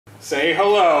say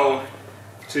hello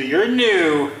to your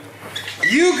new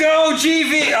Yugo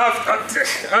GV.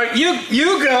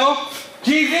 Yugo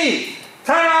GV.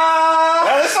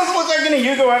 Ta-da! This doesn't look like any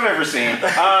Yugo I've ever seen.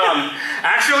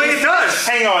 Actually, it does.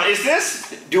 Hang on,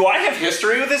 do I have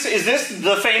history with this? Is this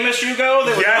the famous Yugo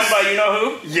that was done by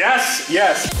you-know-who? Yes,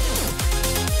 yes.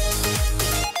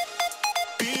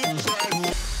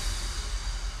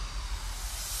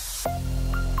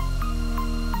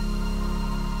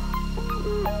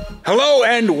 Hello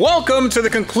and welcome to the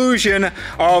conclusion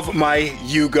of my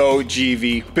Yugo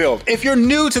GV build. If you're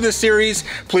new to this series,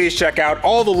 please check out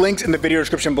all the links in the video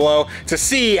description below to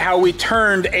see how we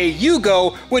turned a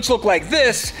Yugo, which looked like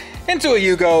this, into a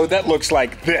Yugo that looks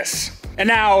like this. And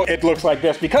now it looks like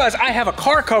this because I have a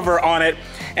car cover on it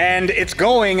and it's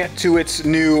going to its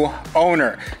new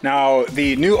owner. Now,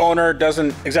 the new owner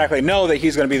doesn't exactly know that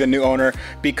he's gonna be the new owner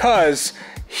because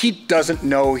he doesn't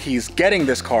know he's getting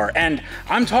this car. And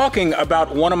I'm talking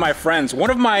about one of my friends, one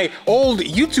of my old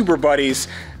YouTuber buddies,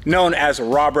 known as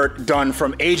Robert Dunn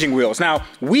from Aging Wheels. Now,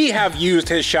 we have used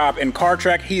his shop in Car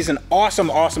Trek. He's an awesome,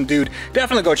 awesome dude.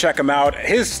 Definitely go check him out.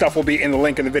 His stuff will be in the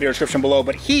link in the video description below,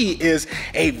 but he is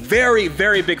a very,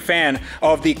 very big fan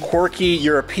of the quirky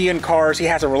European cars. He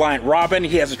has a Reliant Robin,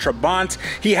 he has a Trabant,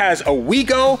 he has a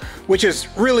Wigo, which is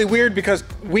really weird because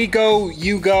Wigo,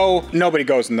 Yugo, nobody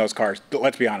goes in those cars,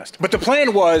 let's be honest. But the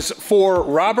plan was for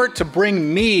Robert to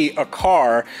bring me a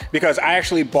car because I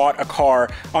actually bought a car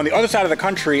on the other side of the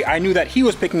country. I knew that he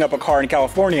was picking up a car in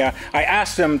California. I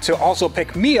asked him to also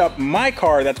pick me up my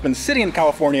car that's been sitting in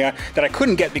California that I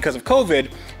couldn't get because of COVID.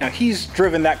 Now he's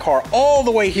driven that car all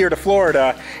the way here to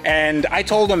Florida, and I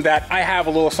told him that I have a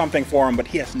little something for him, but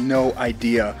he has no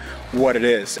idea what it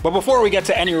is. But before we get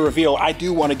to any reveal, I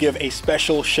do want to give a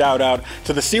special shout out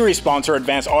to the series sponsor,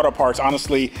 Advanced Auto Parts.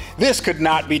 Honestly, this could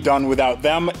not be done without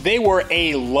them. They were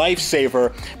a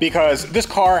lifesaver because this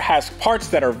car has parts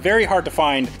that are very hard to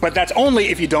find, but that's only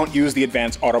if you don't use the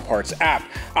Advanced Auto Parts app.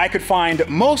 I could find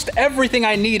most everything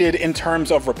I needed in terms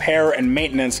of repair and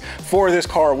maintenance for this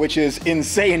car, which is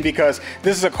insane because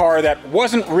this is a car that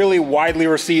wasn't really widely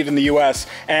received in the US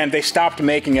and they stopped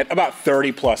making it about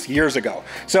 30 plus years ago.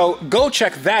 So go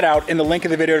check that out in the link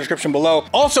in the video description below.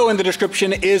 Also in the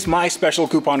description is my special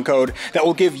coupon code that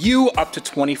will give you up to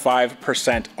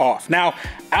 25% off. Now,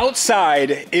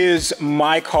 outside is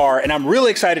my car and I'm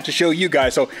really excited to show you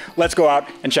guys, so let's go out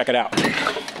and check it out.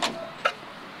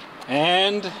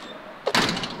 And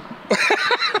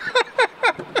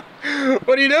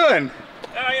what are you doing?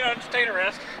 You know, just taking a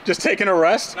rest. Just taking a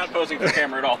rest? Not posing for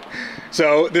camera at all.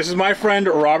 So this is my friend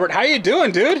Robert. How you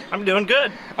doing, dude? I'm doing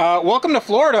good. Welcome to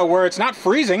Florida where it's not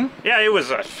freezing. Yeah, it was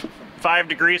 5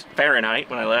 degrees Fahrenheit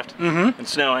when I left and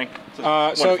snowing.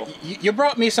 So you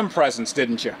brought me some presents,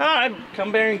 didn't you? I've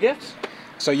come bearing gifts.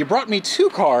 So you brought me 2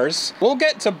 cars. We'll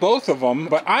get to both of them,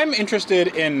 but I'm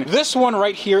interested in this one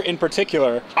right here in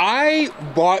particular. I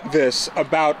bought this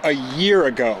about a year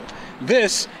ago.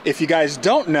 This, if you guys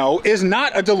don't know, is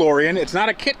not a DeLorean. It's not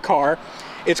a kit car.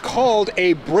 It's called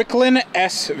a Bricklin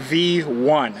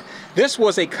SV1. This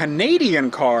was a Canadian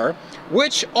car,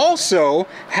 which also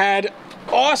had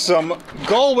awesome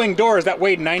gull-wing doors that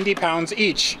weighed 90 pounds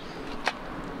each.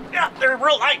 Yeah, they're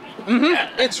real light.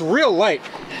 It's real light.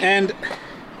 And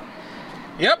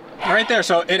yep, right there.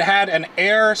 So it had an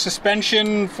air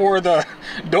suspension for the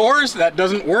doors that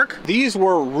doesn't work. These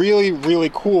were really,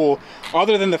 really cool,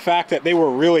 other than the fact that they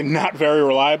were really not very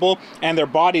reliable and their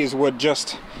bodies would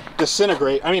just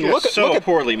disintegrate. I mean, look at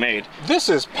poorly made. This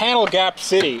is Panel Gap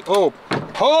City.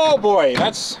 Oh boy,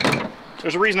 that's...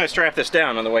 There's a reason I strapped this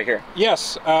down on the way here.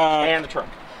 Yes. And the trunk.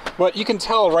 But you can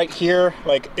tell right here,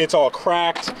 like, it's all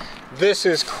cracked. This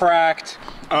is cracked.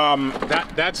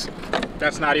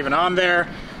 That's not even on there.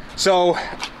 So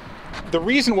the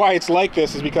reason why it's like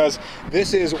this is because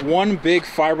this is one big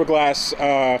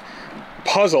fiberglass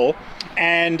puzzle,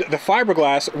 and the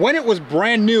fiberglass, when it was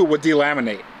brand new, would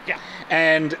delaminate. Yeah.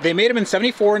 And they made them in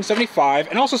 74 and 75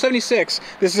 and also 76.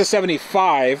 This is a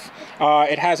 75.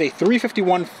 It has a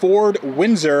 351 Ford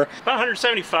Windsor. About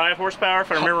 175 horsepower,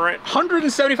 if I remember right.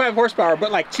 175 horsepower,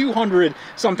 but like 200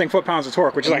 something foot-pounds of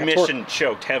torque, which is like emission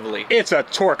choked heavily. It's a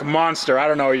torque monster. I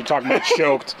don't know what you're talking about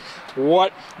choked.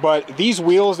 What? But these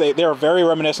wheels, they're very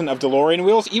reminiscent of DeLorean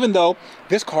wheels, even though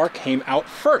this car came out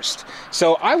first.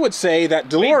 So I would say that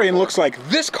DeLorean looks like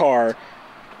this car,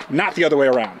 not the other way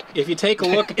around. If you take a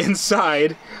look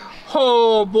inside,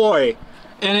 oh boy.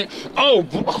 And it,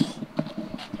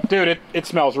 dude, it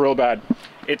smells real bad.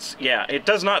 Yeah, it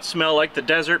does not smell like the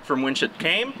desert from which it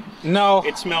came. No.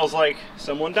 It smells like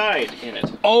someone died in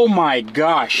it. Oh my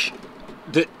gosh.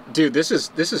 Dude, this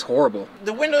is horrible.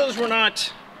 The windows were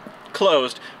not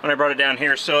closed when I brought it down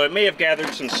here, so it may have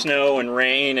gathered some snow and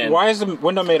rain. And why is the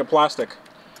window made of plastic?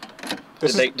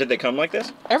 Did they come like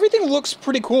this? Everything looks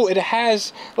pretty cool. It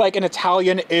has like an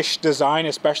Italian-ish design,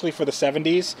 especially for the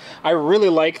 70s. I really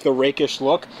like the rakish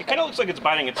look. It kind of looks like it's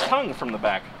biting its tongue from the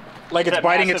back. Like it's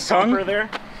biting its tongue? There.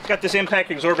 It's got this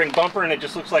impact-absorbing bumper, and it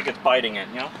just looks like it's biting it,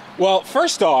 you know? Well,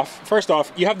 first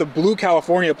off, you have the blue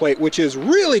California plate, which is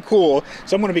really cool.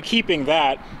 So I'm going to be keeping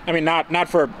that. I mean, not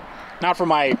for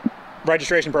my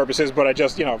registration purposes, but I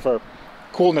just, you know, for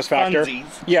coolness factor.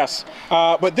 Funsies. Yes.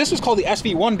 But this was called the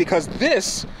SV1 because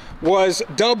this was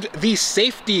dubbed the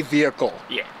safety vehicle.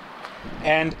 Yeah.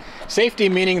 And safety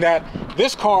meaning that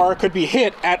this car could be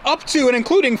hit at up to and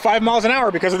including 5 miles an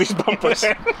hour because of these bumpers.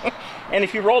 And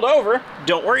if you rolled over,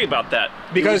 don't worry about that.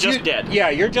 Because you're just dead. Yeah,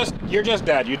 you're just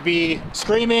dead. You'd be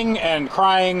screaming and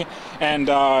crying and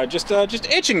just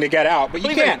itching to get out, but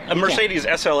you can't. A Mercedes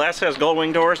SLS has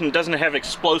gull-wing doors and doesn't have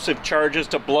explosive charges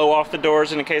to blow off the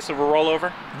doors in the case of a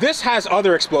rollover. This has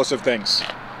other explosive things.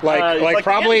 Like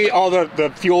probably all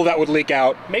the fuel that would leak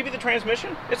out. Maybe the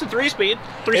transmission? It's a 3-speed.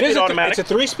 3-speed automatic.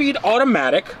 It's a 3-speed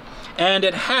automatic, and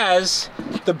it has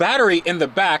the battery in the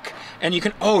back, and you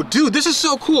can, oh dude, this is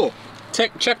so cool.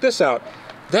 Check this out.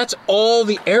 That's all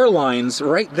the airlines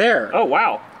right there. Oh,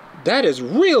 wow. That is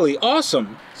really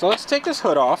awesome. So let's take this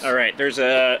hood off. All right, there's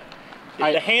the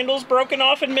handle's broken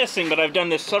off and missing, but I've done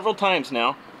this several times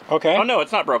now. Okay. Oh, no,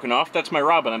 it's not broken off. That's my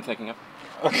Robin I'm thinking of.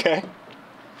 Okay.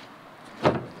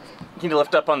 Can you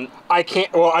lift up on... I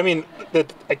can't, well, I mean,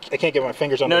 I can't get my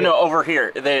fingers on it. No, over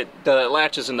here. The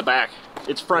latch is in the back.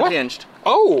 It's front hinged.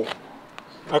 Oh.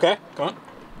 Okay, come on.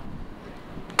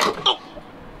 Oh.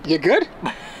 You good?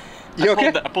 You okay?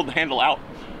 I pulled the handle out.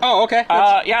 Oh, okay.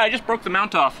 Yeah, I just broke the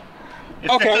mount off. It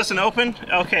fits and open?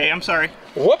 Okay, I'm sorry.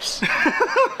 Whoops.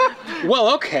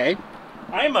 Well, okay.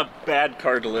 I'm a bad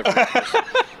car delivery person.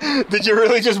 Did you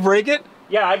really just break it?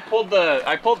 Yeah, I pulled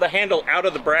the handle out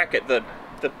of the bracket. The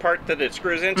part that it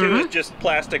screws into is just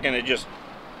plastic, and it just...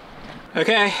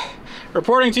 Okay,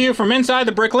 reporting to you from inside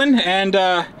the Bricklin,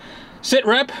 and sit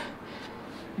rep.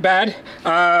 Bad.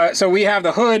 So we have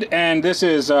the hood, and this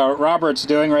is Robert's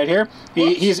doing right here.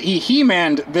 He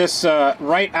manned this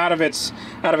right out of its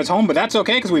home, but that's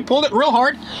okay because we pulled it real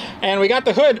hard, and we got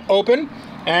the hood open,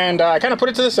 and I kind of put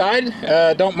it to the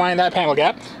side. Don't mind that panel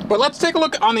gap. But let's take a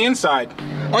look on the inside.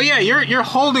 Oh yeah, you're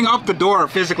holding up the door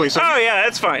physically. So oh yeah,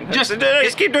 that's fine. Just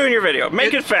keep doing your video.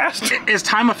 Make it fast. Is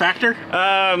time a factor?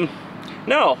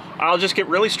 No. I'll just get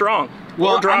really strong.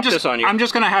 Well, or drop this on you. I'm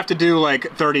just gonna have to do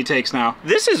like 30 takes now.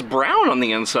 This is brown on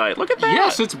the inside. Look at that.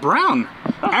 Yes, it's brown.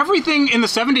 Oh. Everything in the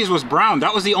 70s was brown.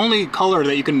 That was the only color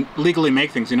that you can legally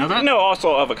make things. You know that? No,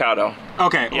 also avocado.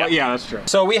 Okay. Yeah. Well, yeah, that's true.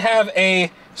 So we have a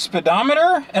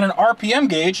speedometer and an RPM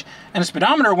gauge, and the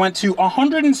speedometer went to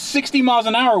 160 miles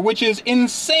an hour, which is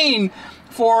insane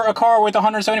for a car with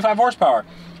 175 horsepower.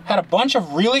 Had a bunch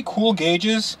of really cool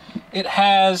gauges. It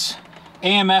has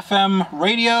AM/FM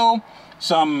radio,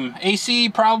 some AC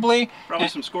probably. Probably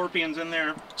some scorpions in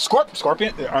there.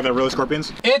 Scorpion? Are there really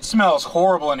scorpions? It smells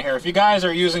horrible in here. If you guys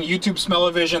are using YouTube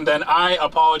smell-o-vision, then I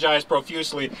apologize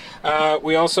profusely.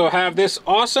 We also have this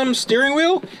awesome steering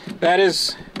wheel that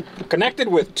is connected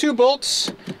with 2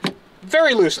 bolts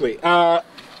very loosely. I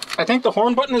think the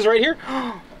horn button is right here.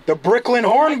 The Bricklin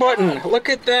horn button. Look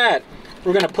at that.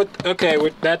 We're gonna put, okay,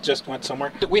 that just went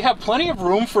somewhere. We have plenty of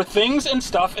room for things and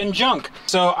stuff and junk.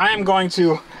 So I am going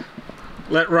to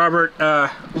let Robert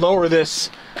lower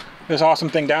this awesome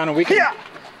thing down, and we can... Yeah.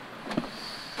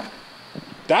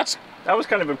 That was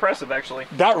kind of impressive, actually.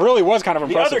 That really was kind of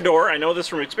impressive. The other door, I know this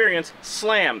from experience,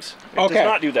 slams. It does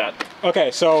not do that. Okay,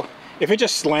 so if it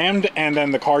just slammed and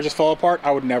then the car just fell apart,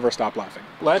 I would never stop laughing.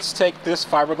 Let's take this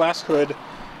fiberglass hood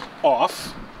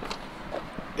off.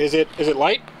 Is it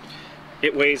light?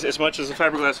 It weighs as much as a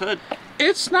fiberglass hood.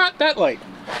 It's not that light.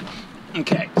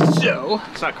 Okay, so...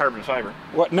 It's not carbon fiber.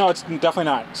 What? No, it's definitely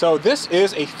not. So this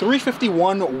is a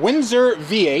 351 Windsor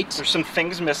V8. There's some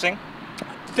things missing.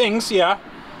 Things, yeah.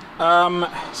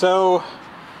 So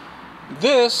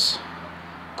this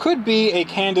could be a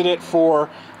candidate for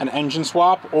an engine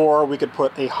swap, or we could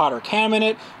put a hotter cam in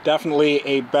it, definitely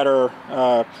a better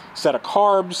set of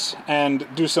carbs, and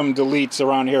do some deletes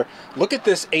around here. Look at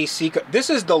this AC. This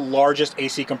is the largest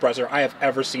AC compressor I have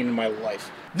ever seen in my life.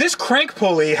 This crank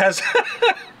pulley has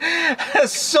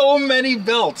has so many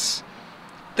belts.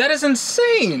 That is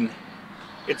insane.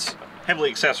 It's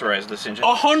heavily accessorized, this engine.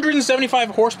 175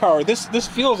 horsepower. This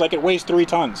feels like it weighs 3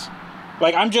 tons.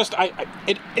 Like, I'm just,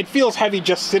 it feels heavy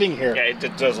just sitting here. Yeah,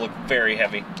 it does look very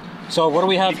heavy. So what do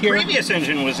we have here? The previous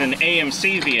engine was an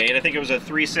AMC V8. I think it was a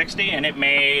 360, and it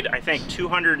made, I think,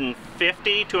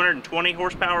 250, 220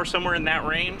 horsepower, somewhere in that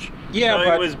range. Yeah, so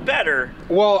but it was better.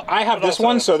 Well, I have this also,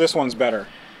 one, so this one's better.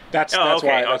 That's okay,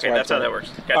 why. That's how that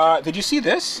works. Gotcha. Did you see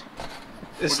this?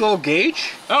 This little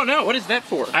gauge? Oh no, what is that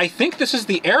for? I think this is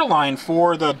the air line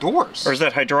for the doors. Or is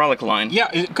that hydraulic line? Yeah,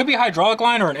 it could be a hydraulic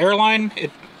line or an air line.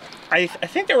 I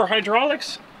think there were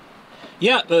hydraulics.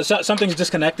 Yeah, something's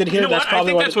disconnected here. You know that's what?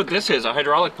 probably I think that's what this is, a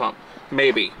hydraulic pump.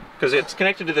 Maybe. Because it's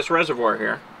connected to this reservoir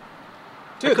here.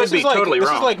 Dude, this is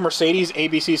like Mercedes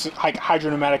ABC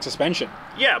hydropneumatic suspension.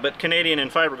 Yeah, but Canadian and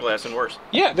fiberglass and worse.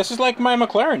 Yeah, this is like my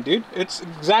McLaren, dude. It's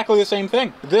exactly the same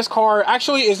thing. This car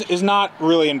actually is not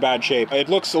really in bad shape. It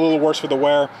looks a little worse for the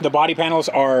wear. The body panels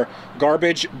are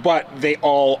garbage, but they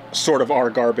all sort of are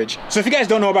garbage. So if you guys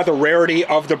don't know about the rarity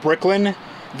of the Bricklin,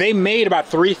 they made about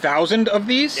 3,000 of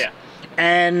these. Yeah.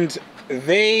 And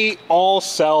they all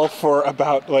sell for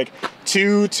about like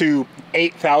 $2,000 to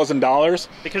 $8,000.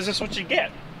 Because that's what you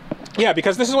get. Yeah,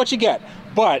 because this is what you get.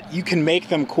 But you can make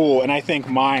them cool, and I think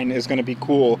mine is going to be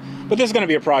cool. But this is going to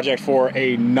be a project for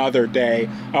another day.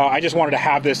 I just wanted to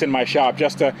have this in my shop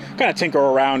just to kind of tinker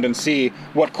around and see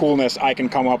what coolness I can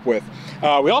come up with.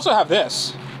 We also have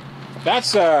this.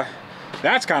 That's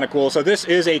kind of cool. So this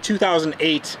is a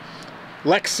 2008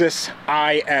 Lexus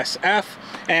ISF.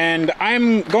 And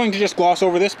I'm going to just gloss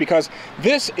over this because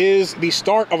this is the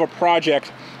start of a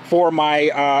project for my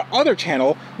other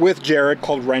channel with Jared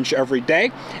called Wrench Every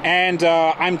Day. And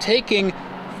I'm taking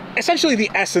essentially the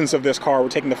essence of this car. We're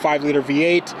taking the 5-liter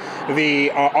V8,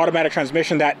 the automatic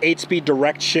transmission, that 8-speed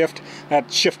direct shift that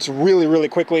shifts really, really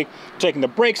quickly. We're taking the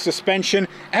brakes, suspension,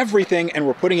 everything, and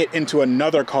we're putting it into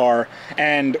another car.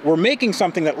 And we're making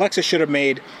something that Lexus should have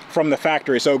made from the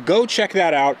factory. So go check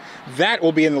that out. That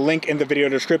will be in the link in the video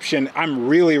description. I'm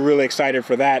really, really excited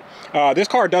for that. This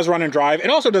car does run and drive. It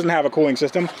also doesn't have a cooling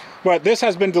system, but this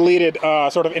has been deleted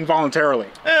sort of involuntarily.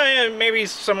 Yeah, maybe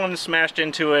someone smashed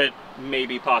into it.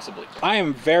 Maybe, possibly. I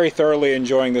am very thoroughly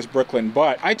enjoying this Bricklin,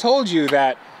 but I told you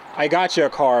that I got you a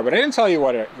car, but I didn't tell you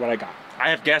what I got. I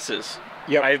have guesses.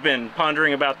 Yep. I've been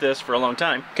pondering about this for a long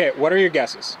time. Okay, what are your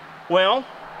guesses? Well,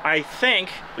 I think,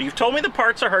 you've told me the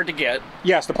parts are hard to get.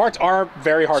 Yes, the parts are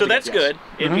very hard to get. So that's good.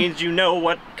 It means you know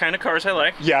what kind of cars I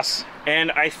like. Yes.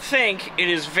 And I think it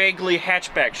is vaguely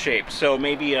hatchback shaped, so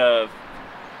maybe a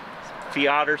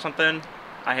Fiat or something.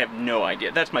 I have no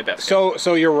idea. That's my best guess.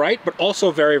 So you're right, but also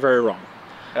very, very wrong.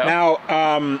 Oh.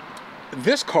 Now,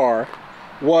 this car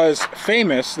was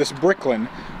famous, this Bricklin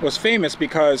was famous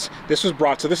because this was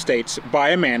brought to the States by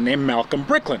a man named Malcolm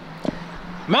Bricklin.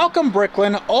 Malcolm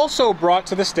Bricklin also brought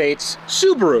to the States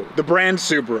Subaru, the brand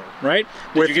Subaru, right?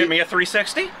 Did you get me a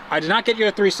 360? I did not get you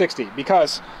a 360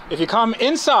 because if you come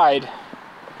inside,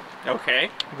 okay,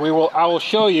 I will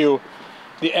show you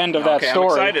the end of that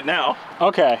story. I'm excited now.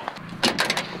 Okay.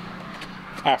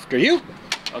 After you.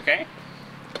 Okay.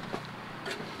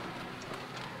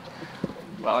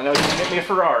 Well, I know you can get me a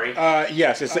Ferrari.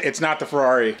 Yes, it's not the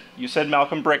Ferrari. You said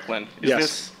Malcolm Bricklin.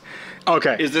 Yes.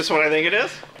 Okay. Is this what I think it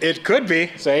is? It could be.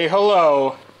 Say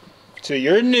hello to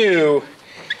your new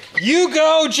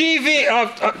Yugo GV.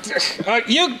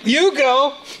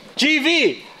 Yugo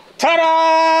GV.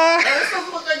 Ta-da! This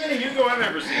doesn't look like any Yugo I've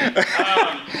ever seen.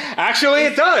 Actually,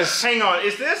 it does. Hang on.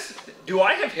 Is this... Do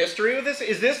I have history with this?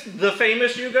 Is this the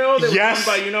famous Yugo that was owned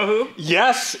by you-know-who?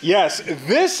 Yes, yes.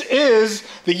 This is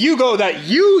the Yugo that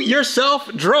you yourself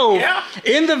drove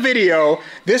in the video.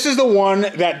 This is the one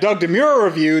that Doug DeMuro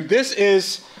reviewed. This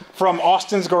is from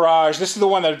Austin's Garage. This is the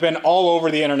one that's been all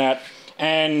over the internet.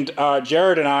 And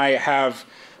Jared and I have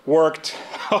worked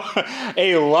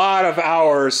a lot of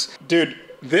hours. Dude,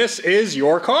 this is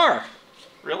your car.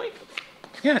 Really?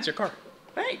 Yeah, it's your car.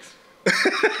 Thanks.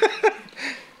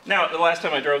 Now, the last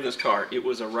time I drove this car, it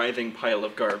was a writhing pile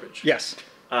of garbage. Yes.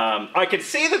 I can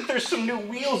see that there's some new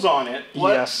wheels on it.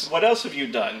 Yes. What else have you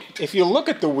done? If you look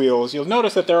at the wheels, you'll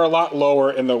notice that they're a lot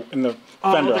lower in the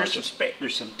fender.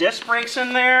 There's some disc brakes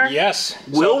in there. Yes.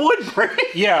 Willwood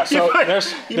brakes? Yeah, so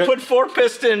you put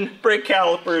 4-piston brake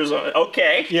calipers on it.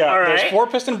 Okay. Yeah, all right. There's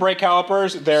 4-piston brake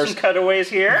calipers. There's some cutaways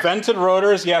here. Vented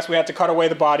rotors. Yes, we had to cut away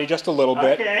the body just a little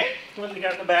bit. Okay. What do we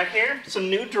got in the back here? Some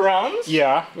new drums.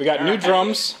 Yeah, we got new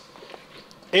drums.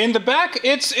 In the back,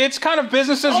 it's kind of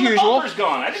business as usual. The bumper's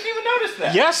gone. I didn't even notice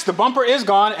that. Yes, the bumper is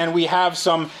gone, and we have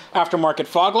some aftermarket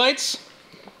fog lights.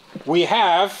 We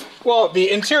have, well, the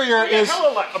interior is...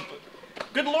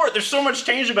 Good Lord, there's so much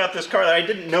change about this car that I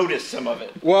didn't notice some of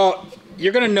it. Well,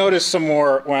 you're going to notice some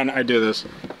more when I do this.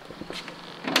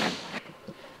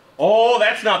 Oh,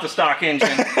 that's not the stock engine.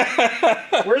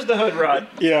 Where's the hood rod?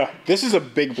 Yeah, this is a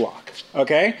big block,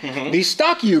 okay? The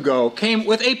stock Yugo came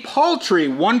with a paltry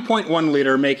 1.1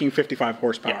 liter making 55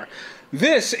 horsepower. Yeah.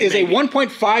 This is a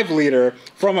 1.5 liter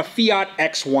from a Fiat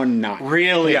X19.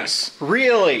 Really? Yes.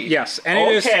 Really? Yes, and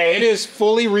it is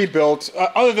fully rebuilt,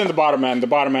 other than the bottom end. The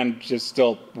bottom end is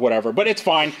still whatever, but it's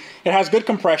fine. It has good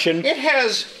compression. It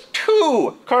has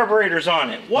 2 carburetors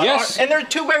on it. Yes. And they're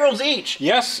 2 barrels each.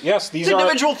 Yes, yes. These It's are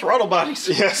individual throttle bodies.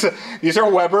 Yes, these are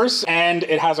Webers, and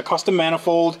it has a custom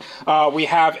manifold. We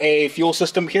have a fuel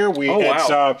system here.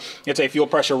 It's a fuel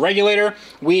pressure regulator.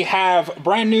 We have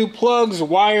brand new plugs,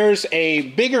 wires, a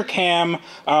bigger cam.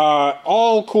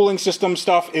 All cooling system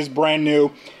stuff is brand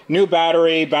new. New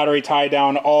battery tie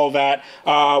down, all that.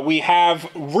 We have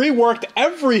reworked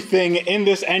everything in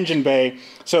this engine bay,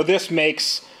 so this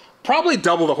makes probably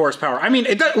double the horsepower. I mean,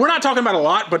 we're not talking about a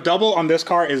lot, but double on this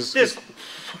car is...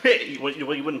 You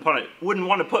wouldn't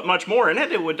want to put much more in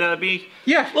it. It would be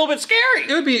a little bit scary.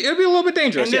 It would be a little bit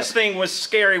dangerous. And this thing was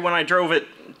scary when I drove it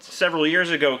several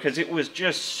years ago because it was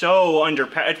just so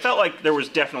underpowered. It felt like there was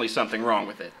definitely something wrong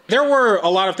with it. There were a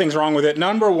lot of things wrong with it.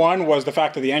 Number one was the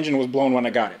fact that the engine was blown when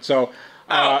I got it. So,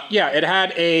 yeah, it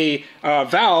had a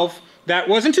valve that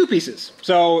was in 2 pieces.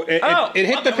 So it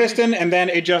hit the piston and then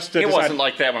it just It wasn't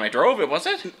like that when I drove it, was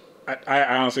it?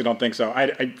 I honestly don't think so.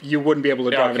 You wouldn't be able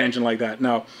to drive an engine like that,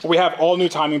 no. We have all new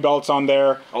timing belts on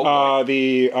there.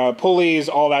 The pulleys,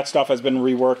 all that stuff has been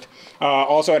reworked.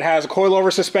 Also, it has a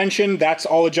coilover suspension. That's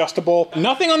all adjustable.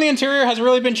 Nothing on the interior has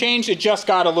really been changed. It just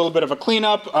got a little bit of a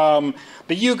cleanup.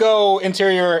 The Yugo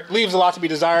interior leaves a lot to be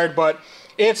desired, but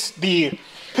it's the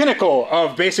pinnacle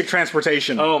of basic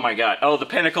transportation. Oh my God. Oh, the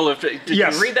pinnacle of... Did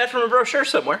you read that from a brochure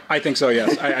somewhere? I think so,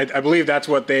 yes. I believe that's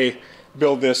what they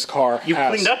build this car You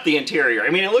cleaned up the interior.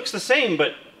 I mean, it looks the same,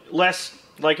 but less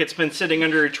like it's been sitting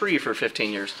under a tree for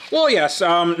 15 years. Well, yes.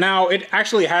 Now, it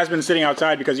actually has been sitting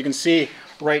outside because you can see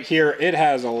right here, it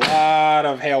has a lot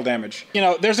of hail damage. You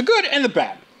know, there's the good and the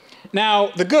bad. Now,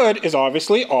 the good is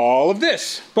obviously all of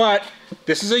this, but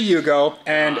this is a Yugo,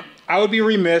 and I would be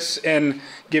remiss in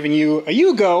giving you a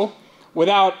Yugo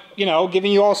without, you know,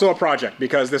 giving you also a project,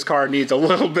 because this car needs a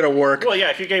little bit of work. Well, yeah,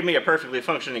 if you gave me a perfectly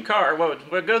functioning car, what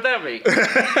good would that be?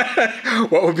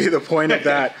 What would be the point of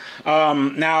that?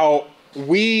 Now,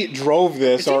 we drove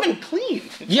this. It's even clean.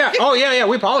 Yeah, oh yeah,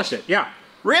 we polished it, yeah.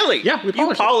 Really? Yeah, we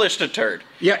polished You polished a turd.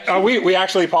 Yeah, we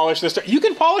actually polished this turd. You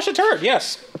can polish a turd,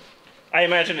 yes. I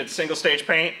imagine it's single stage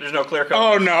paint. There's no clear coat.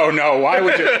 Oh no! Why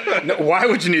would you? Why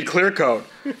would you need clear coat?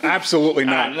 Absolutely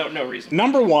not. No reason.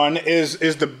 Number one is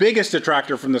the biggest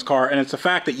detractor from this car, and it's the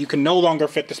fact that you can no longer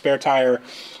fit the spare tire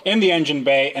in the engine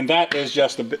bay, and that is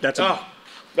just I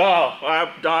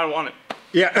don't want it.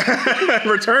 Yeah,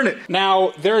 return it.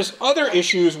 Now, there's other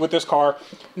issues with this car,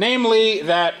 namely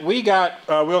that we got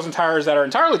wheels and tires that are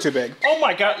entirely too big. Oh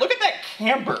my God, look at that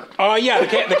camber. Yeah,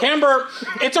 the camber,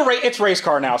 it's race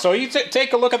car now. So you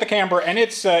take a look at the camber, and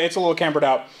it's a little cambered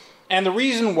out. And the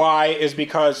reason why is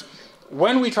because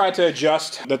when we tried to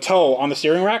adjust the toe on the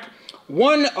steering rack,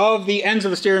 one of the ends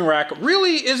of the steering rack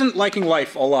really isn't liking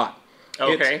life a lot.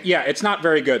 Okay. It's not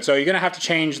very good. So you're going to have to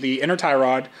change the inner tie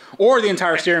rod or the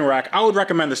entire steering rack. I would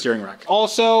recommend the steering rack.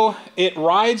 Also, it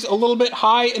rides a little bit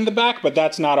high in the back, but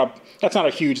that's not a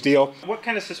huge deal. What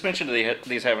kind of suspension do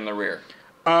these have in the rear?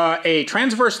 A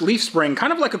transverse leaf spring,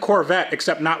 kind of like a Corvette,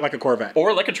 except not like a Corvette.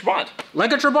 Or like a Trabant.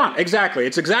 Like a Trabant, exactly.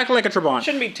 It's exactly like a Trabant.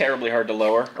 Shouldn't be terribly hard to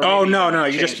lower. Oh, no.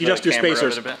 You just do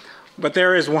spacers. But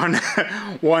there is one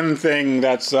thing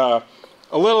that's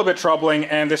a little bit troubling,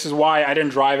 and this is why I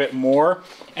didn't drive it more.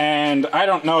 And I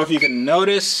don't know if you can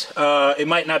notice, it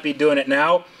might not be doing it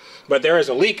now, but there is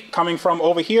a leak coming from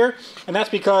over here, and that's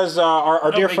because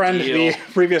our dear friend, the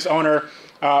previous owner,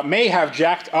 may have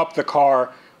jacked up the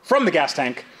car from the gas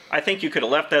tank. I think you could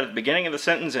have left that at the beginning of the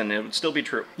sentence and it would still be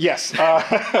true. Yes.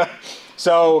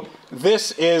 So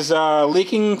this is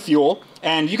leaking fuel,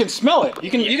 and you can smell it. You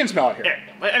can smell it here. Yeah.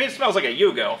 I mean, it smells like a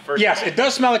Yugo. Yes, it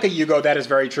does smell like a Yugo. That is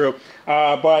very true.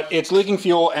 But it's leaking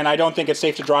fuel, and I don't think it's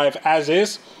safe to drive as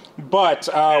is. But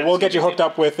we'll get you hooked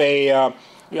up with a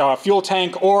fuel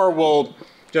tank, or we'll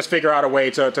just figure out a way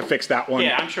to fix that one.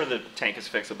 Yeah, I'm sure the tank is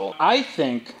fixable. I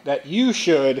think that you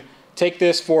should take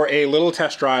this for a little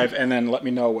test drive, and then let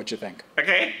me know what you think.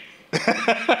 Okay.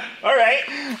 All right.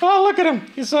 Oh, look at him.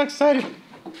 He's so excited.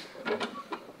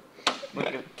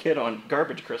 Like a kid on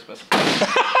Garbage Christmas.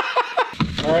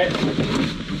 All right.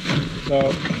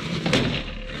 So,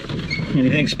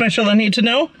 anything special I need to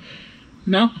know?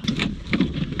 No.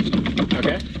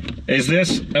 Okay. Is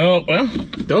this? Oh well.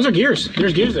 Those are gears.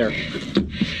 There's gears there.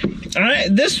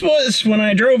 This was when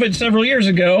I drove it several years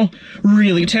ago.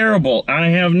 really terrible. I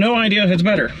have no idea if it's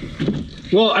better.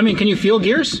 Well, I mean, can you feel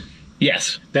gears?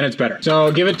 Yes. Then it's better.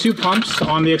 So give it 2 pumps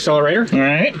on the accelerator. All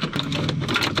right.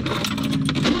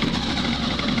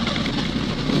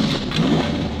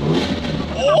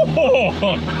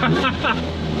 Oh!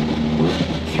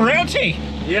 Throaty.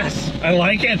 Yes. I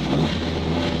like it.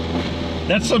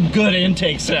 That's some good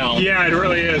intake sound. Yeah, it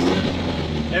really is.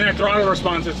 And that throttle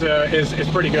response is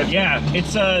pretty good. Yeah,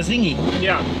 it's zingy.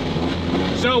 Yeah.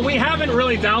 So we haven't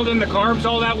really dialed in the carbs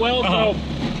all that well, so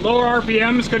lower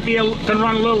RPMs can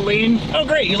run a little lean. Oh,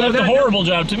 great! You left a horrible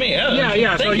job to me. Oh,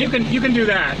 yeah. So you can do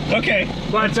that. Okay.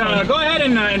 But go ahead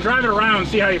and drive it around and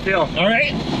see how you feel. All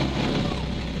right.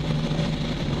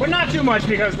 But not too much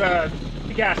because the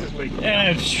gas is leaking.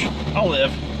 I'll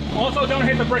live. Also, don't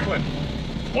hit the brake lip.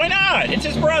 Why not? It's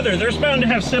his brother. They're bound to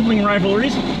have sibling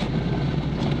rivalries.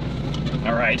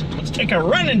 All right, let's take a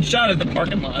running shot at the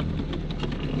parking lot.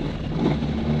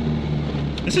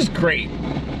 This is great.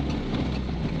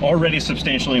 Already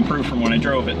substantially improved from when I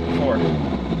drove it before.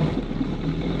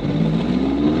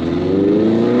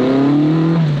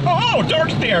 Oh,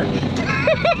 torque steer!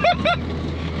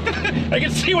 I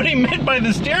can see what he meant by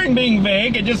the steering being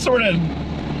vague. It just sort of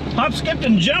hop, skipped,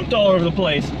 and jumped all over the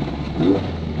place.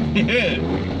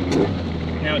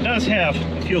 Now it does have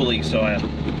a fuel leak, so I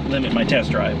limit my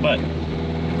test drive, but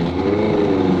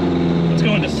let's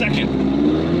go into second.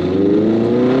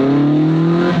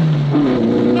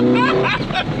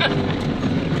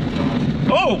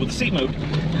 Oh, the seat moved.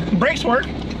 Brakes work.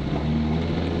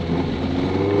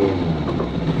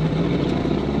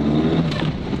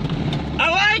 I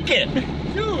like it.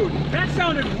 Dude, that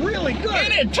sounded really good.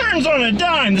 And it turns on a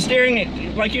dime. The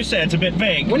steering, like you said, it's a bit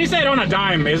vague. When you say it on a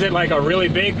dime, is it like a really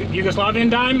big Yugoslavian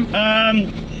dime?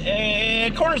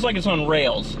 It corners like it's on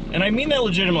rails, and I mean that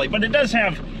legitimately, but it does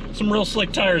have some real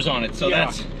slick tires on it, so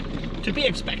that's to be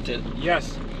expected.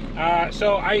 Yes.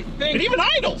 So I think it even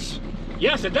idles.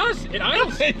 Yes, it does. It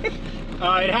idles. It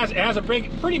has a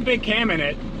pretty big cam in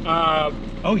it.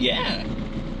 Oh yeah.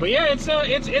 But yeah,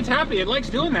 it's happy. It likes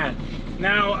doing that.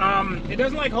 Now, it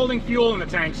doesn't like holding fuel in the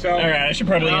tank, so. All right, I should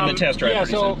probably end the test drive. Yeah,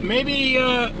 so maybe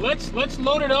let's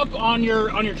load it up on your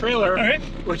trailer. All right.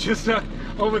 Which is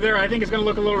over there. I think it's gonna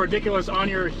look a little ridiculous on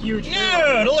your huge.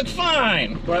 Yeah, it'll look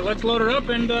fine. But let's load it up,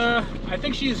 and I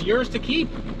think she's yours to keep.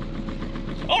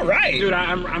 All right. Dude,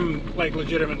 I'm like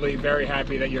legitimately very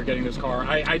happy that you're getting this car.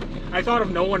 I thought of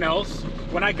no one else.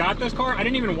 When I got this car, I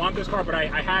didn't even want this car, but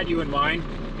I had you in mind,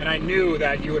 and I knew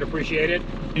that you would appreciate it.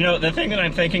 You know, the thing that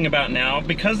I'm thinking about now,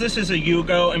 because this is a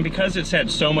Yugo and because it's had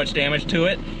so much damage to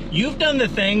it, you've done the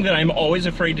thing that I'm always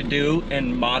afraid to do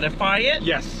and modify it.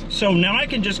 Yes. So now I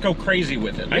can just go crazy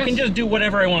with it. Yes. I can just do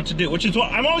whatever I want to do, which is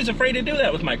what I'm always afraid to do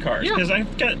that with my cars. Because I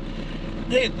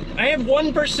have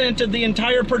 1% of the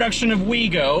entire production of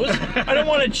Wigos. I don't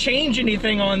want to change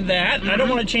anything on that. I don't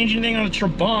want to change anything on a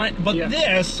Trabant, but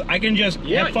this I can just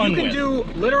have fun with. You can do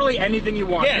literally anything you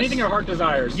want, anything your heart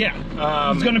desires. Yeah,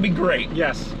 it's going to be great.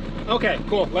 Yes. Okay,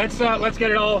 cool. Let's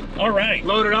get it all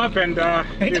loaded up, and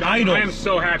dude, I am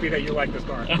so happy that you like this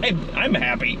car. I'm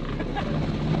happy.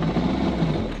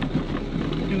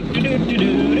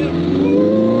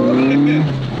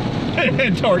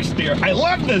 Torque steer. I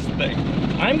love this thing.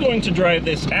 I'm going to drive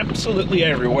this absolutely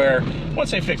everywhere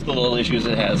once I fix the little issues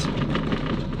it has.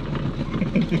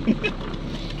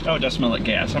 Oh, it does smell like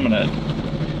gas.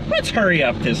 Let's hurry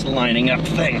up this lining up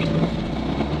thing.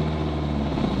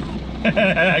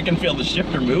 I can feel the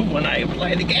shifter move when I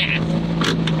apply the gas.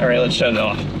 All right, let's shut it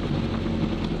off.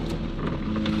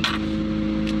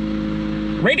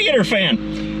 Radiator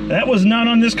fan. That was not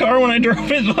on this car when I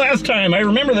drove it last time. I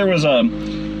remember there was a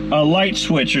light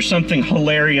switch or something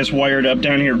hilarious wired up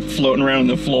down here floating around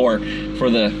the floor for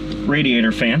the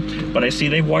radiator fan, but I see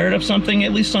they've wired up something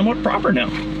at least somewhat proper now.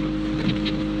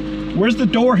 Where's the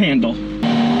door handle?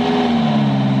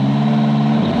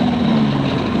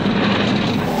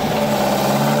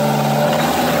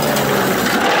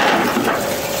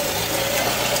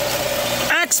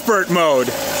 Expert mode.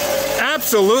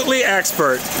 Absolutely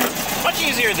expert. Much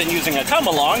easier than using a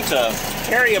come-along to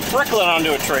carry a bricklin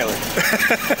onto a trailer.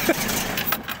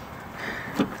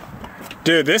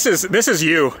 Dude, this is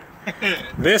you.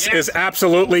 This is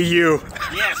absolutely you.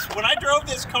 Yes, when I drove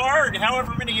this car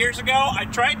however many years ago, I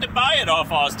tried to buy it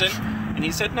off Austin, and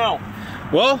he said no.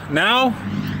 Well, now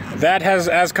that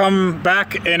has come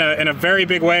back in a very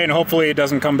big way, and hopefully it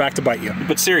doesn't come back to bite you.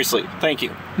 But seriously, thank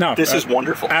you. No, this is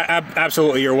wonderful.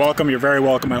 Absolutely, you're welcome. You're very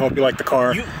welcome. I hope you like the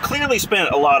car. You clearly spent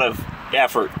a lot of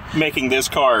effort making this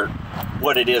car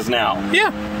what it is now. Yeah.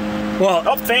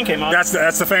 Well, fan came on. That's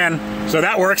the fan. So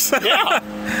that works. Yeah.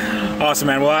 Awesome,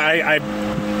 man. Well,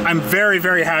 I'm very,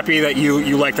 very happy that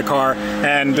you like the car,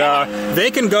 and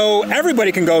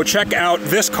everybody can go check out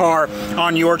this car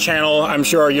on your channel. I'm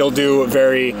sure you'll do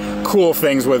very cool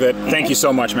things with it. Thank you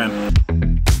so much, man.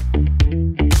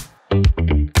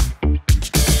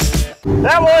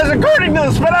 That was, according to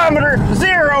the speedometer,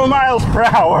 0 miles per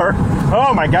hour.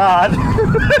 Oh my God.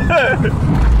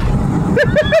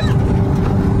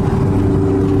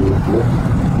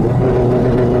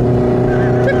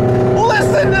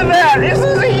 Listen to that! This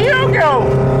is a Yugo!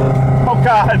 Oh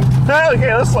God.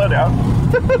 Okay, let's slow down.